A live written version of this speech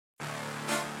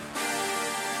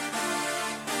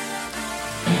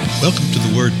Welcome to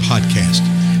the Word Podcast.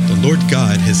 The Lord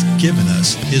God has given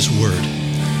us His Word.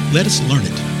 Let us learn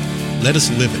it. Let us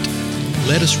live it.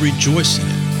 Let us rejoice in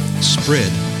it.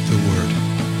 Spread the Word.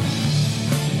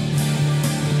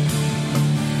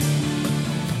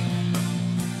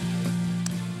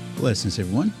 Blessings,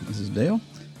 everyone. This is Dale.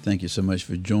 Thank you so much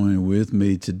for joining with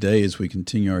me today as we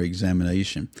continue our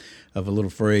examination of a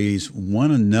little phrase, one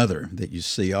another, that you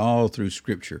see all through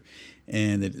Scripture.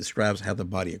 And it describes how the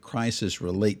body of Christ is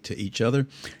relate to each other,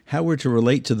 how we're to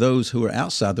relate to those who are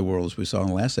outside the world, as we saw in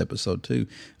the last episode too,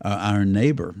 our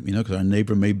neighbor, because our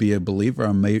neighbor may be a believer,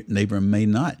 our neighbor may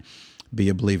not be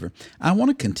a believer. I want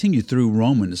to continue through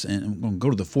Romans, and I'm going to go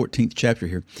to the 14th chapter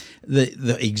here.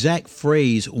 The exact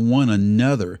phrase, one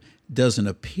another, doesn't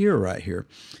appear right here,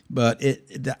 but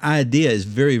the idea is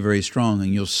very, very strong,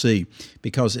 and you'll see,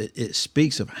 because it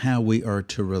speaks of how we are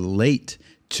to relate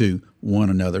to one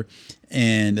another.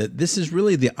 And this is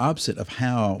really the opposite of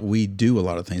how we do a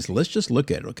lot of things. So let's just look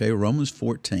at it, okay? Romans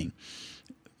 14,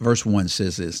 verse 1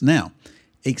 says this, "Now,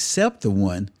 accept the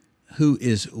one who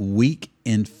is weak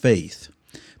in faith,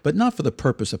 but not for the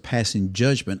purpose of passing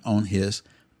judgment on his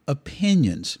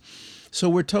opinions." So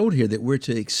we're told here that we're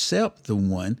to accept the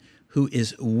one who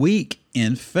is weak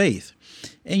in faith.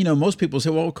 And, most people say,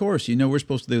 well, of course, we're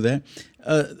supposed to do that.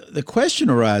 The question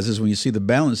arises when you see the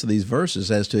balance of these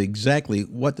verses as to exactly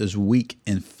what does weak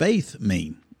in faith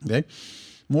mean, okay?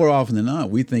 More often than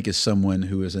not, we think it's someone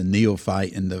who is a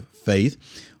neophyte in the faith,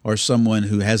 or someone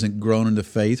who hasn't grown into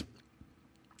faith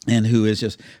and who is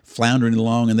just floundering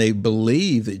along, and they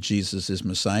believe that Jesus is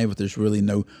Messiah, but there's really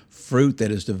no fruit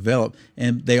that is developed,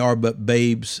 and they are but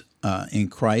babes in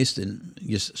Christ and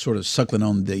just sort of suckling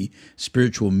on the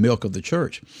spiritual milk of the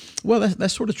church. Well,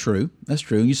 that's sort of true. That's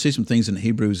true. And you see some things in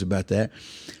Hebrews about that.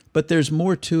 But there's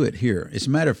more to it here. As a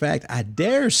matter of fact, I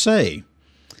dare say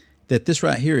that this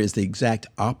right here is the exact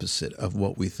opposite of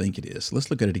what we think it is. Let's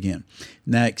look at it again.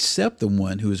 Now, accept the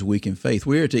one who is weak in faith.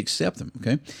 We are to accept him,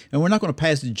 okay? And we're not going to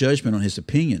pass the judgment on his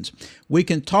opinions. We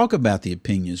can talk about the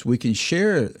opinions. We can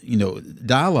share,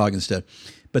 dialogue and stuff.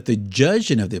 But the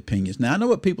judging of the opinions. Now, I know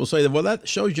what people say, well, that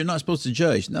shows you're not supposed to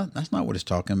judge. No, that's not what it's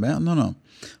talking about. No.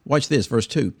 Watch this, verse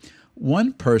 2.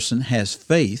 "One person has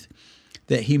faith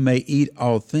that he may eat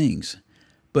all things,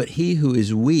 but he who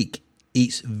is weak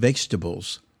eats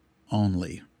vegetables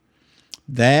only."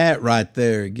 That right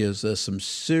there gives us some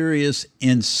serious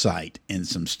insight in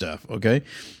some stuff, okay?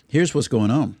 Here's what's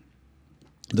going on.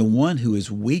 The one who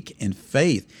is weak in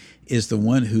faith is the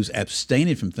one who's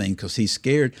abstaining from things because he's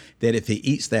scared that if he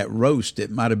eats that roast,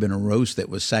 it might have been a roast that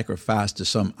was sacrificed to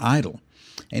some idol.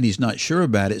 And he's not sure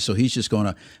about it, so he's just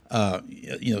going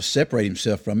to, separate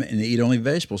himself from it and eat only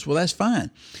vegetables. Well, that's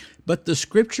fine. But the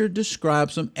Scripture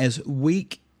describes them as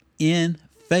weak in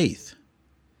faith.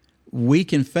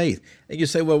 Weak in faith. And you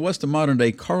say, well, what's the modern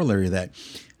day corollary of that?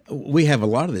 We have a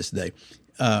lot of this today.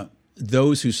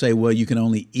 Those who say, well, you can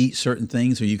only eat certain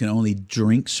things or you can only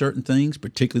drink certain things,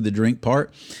 particularly the drink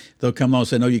part, they'll come along and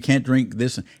say, no, you can't drink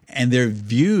this. And they're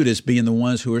viewed as being the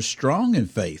ones who are strong in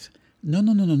faith.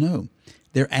 No.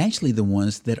 They're actually the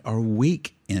ones that are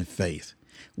weak in faith.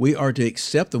 We are to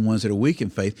accept the ones that are weak in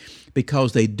faith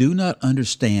because they do not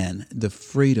understand the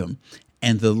freedom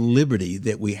and the liberty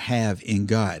that we have in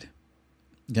God.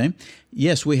 Okay?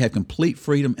 Yes, we have complete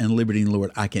freedom and liberty in the Lord.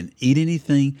 I can eat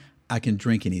anything. I can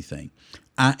drink anything.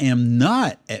 I am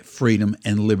not at freedom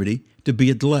and liberty to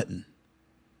be a glutton.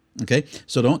 Okay?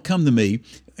 So don't come to me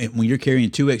when you're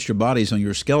carrying 2 extra bodies on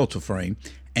your skeletal frame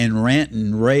and rant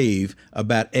and rave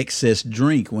about excess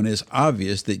drink when it's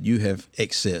obvious that you have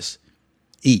excess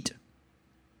eat.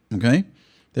 Okay?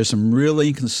 There's some real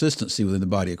inconsistency within the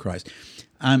body of Christ.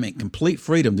 I'm in complete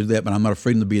freedom to do that, but I'm not a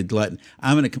freedom to be a glutton.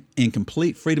 I'm in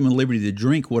complete freedom and liberty to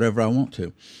drink whatever I want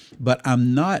to, but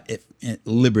I'm not at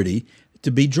liberty to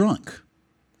be drunk.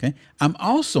 Okay? I'm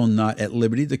also not at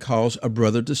liberty to cause a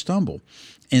brother to stumble.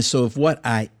 And so if what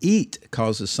I eat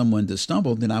causes someone to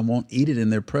stumble, then I won't eat it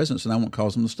in their presence and I won't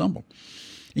cause them to stumble.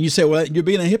 And you say, well, you're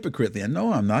being a hypocrite then.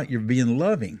 No, I'm not. You're being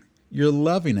loving. You're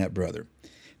loving that brother.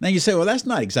 Now you say, well, that's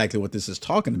not exactly what this is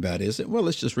talking about, is it? Well,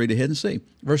 let's just read ahead and see.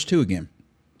 Verse 2 again.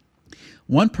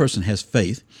 "One person has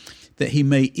faith that he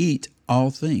may eat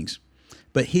all things,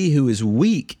 but he who is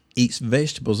weak eats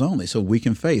vegetables only." So weak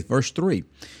in faith. Verse 3,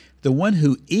 "The one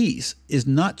who eats is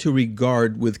not to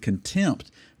regard with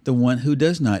contempt the one who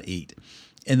does not eat,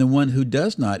 and the one who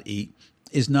does not eat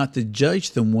is not to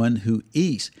judge the one who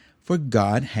eats, for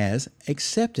God has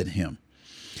accepted him."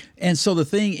 And so the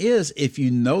thing is, if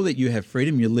you know that you have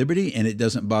freedom, your liberty, and it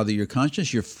doesn't bother your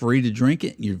conscience, you're free to drink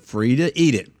it, you're free to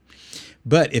eat it.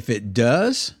 But if it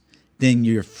does, then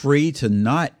you're free to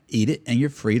not eat it and you're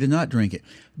free to not drink it.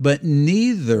 But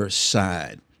neither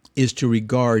side is to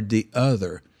regard the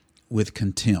other with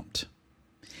contempt.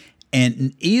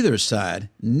 And neither side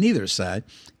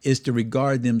is to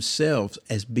regard themselves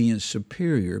as being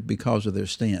superior because of their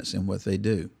stance and what they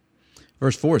do.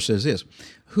 Verse 4 says this,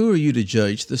 "Who are you to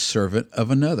judge the servant of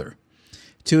another?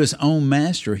 To his own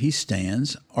master he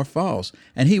stands or falls,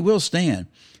 and he will stand,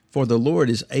 for the Lord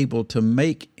is able to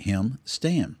make him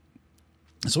stand."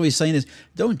 So he's saying is,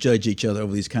 don't judge each other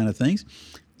over these kind of things.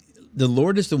 The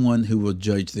Lord is the one who will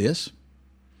judge this.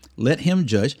 Let him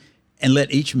judge, and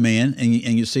let each man, and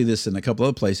you see this in a couple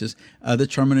other places,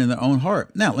 determine in their own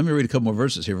heart. Now, let me read a couple more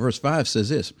verses here. Verse 5 says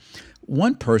this,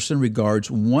 "One person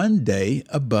regards one day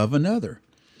above another.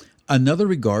 Another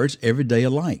regards every day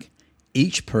alike.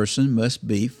 Each person must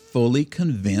be fully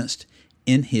convinced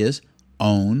in his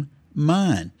own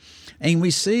mind." And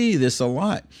we see this a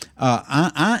lot.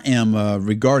 I am a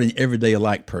regarding every day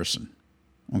alike person.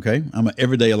 Okay? I'm an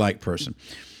everyday alike person.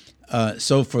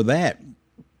 So for that,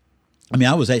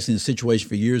 I was actually in a situation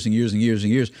for years and years and years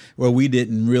and years where we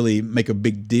didn't really make a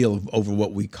big deal over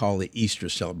what we call the Easter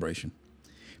celebration,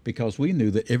 because we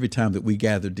knew that every time that we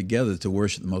gathered together to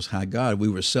worship the Most High God, we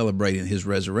were celebrating his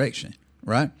resurrection,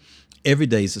 right? Every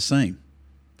day is the same.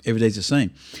 Every day's the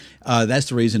same. That's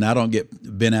the reason I don't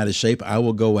get bent out of shape. I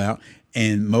will go out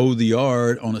and mow the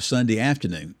yard on a Sunday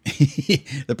afternoon.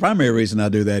 The primary reason I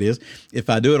do that is if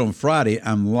I do it on Friday,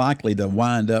 I'm likely to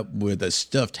wind up with a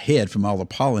stuffed head from all the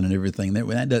pollen and everything there.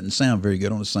 That doesn't sound very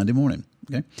good on a Sunday morning.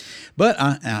 Okay, but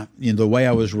the way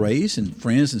I was raised and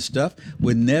friends and stuff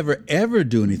would never ever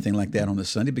do anything like that on a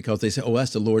Sunday because they say, "Oh,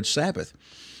 that's the Lord's Sabbath."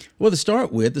 Well, to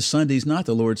start with, the Sunday's not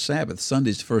the Lord's Sabbath.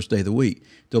 Sunday's the first day of the week.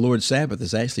 The Lord's Sabbath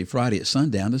is actually Friday at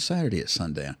sundown to Saturday at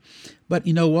sundown. But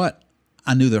you know what?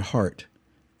 I knew their heart,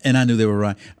 and I knew they were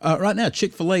right. Right now,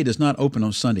 Chick-fil-A does not open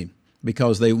on Sunday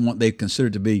because they consider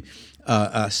it to be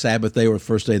a Sabbath day or the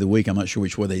first day of the week. I'm not sure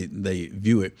which way they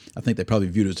view it. I think they probably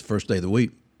view it as the first day of the week.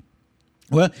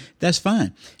 Well, that's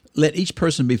fine. Let each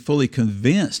person be fully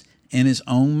convinced in his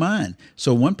own mind.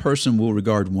 So one person will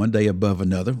regard one day above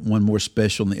another, one more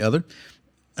special than the other.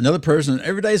 Another person,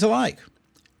 every day is alike.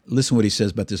 Listen what he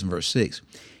says about this in verse 6.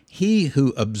 "He who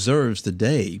observes the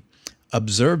day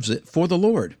observes it for the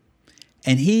Lord,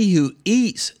 and he who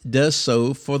eats does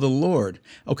so for the Lord."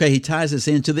 Okay, he ties this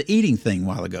into the eating thing a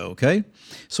while ago, okay?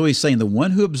 So he's saying the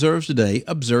one who observes the day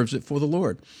observes it for the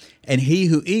Lord, and he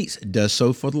who eats does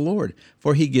so for the Lord,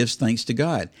 for he gives thanks to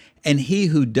God. And he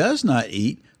who does not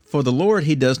eat, for the Lord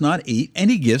he does not eat,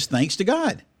 and he gives thanks to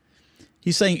God.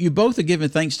 He's saying you both are giving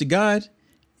thanks to God.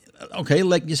 Okay,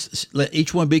 let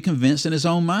each one be convinced in his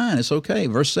own mind. It's okay.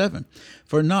 Verse 7,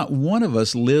 "For not one of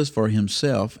us lives for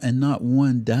himself, and not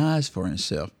one dies for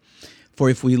himself. For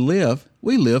if we live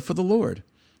for the Lord.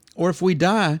 Or if we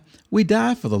die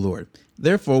for the Lord.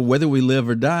 Therefore, whether we live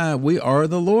or die, we are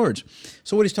the Lord's."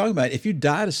 So what he's talking about, if you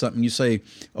die to something, you say,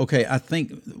 okay, I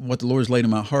think what the Lord's laid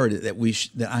in my heart is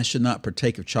that I should not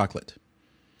partake of chocolate.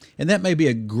 And that may be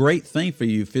a great thing for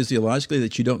you physiologically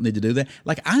that you don't need to do that.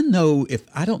 Like I know if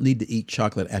I don't need to eat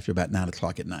chocolate after about 9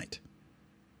 o'clock at night.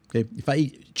 Okay, if I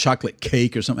eat chocolate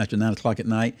cake or something after 9 o'clock at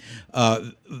night,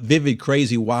 vivid,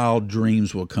 crazy, wild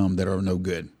dreams will come that are no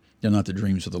good. They're not the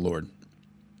dreams of the Lord.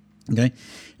 Okay,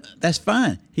 that's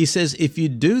fine. He says if you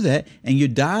do that and you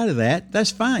die to that,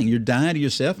 that's fine. You're dying to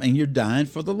yourself and you're dying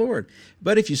for the Lord.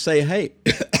 But if you say, hey,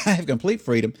 I have complete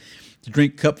freedom to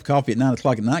drink a cup of coffee at 9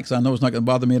 o'clock at night because I know it's not going to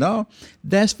bother me at all,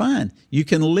 that's fine. You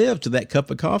can live to that cup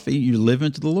of coffee. You live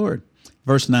into the Lord.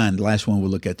 Verse 9, the last one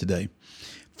we'll look at today.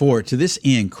 "For to this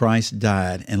end Christ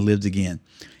died and lived again,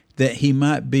 that he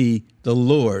might be the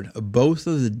Lord of both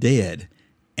of the dead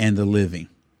and the living."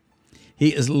 He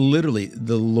is literally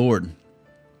the Lord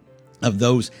of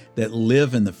those that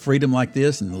live in the freedom like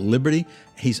this and the liberty.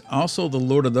 He's also the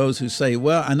Lord of those who say,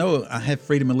 well, I know I have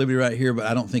freedom and liberty right here, but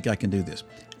I don't think I can do this.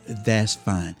 That's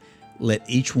fine. Let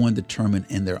each one determine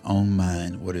in their own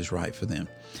mind what is right for them.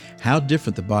 How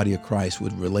different the body of Christ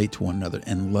would relate to one another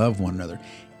and love one another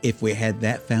if we had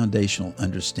that foundational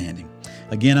understanding.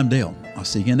 Again, I'm Dale. I'll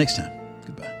see you again next time.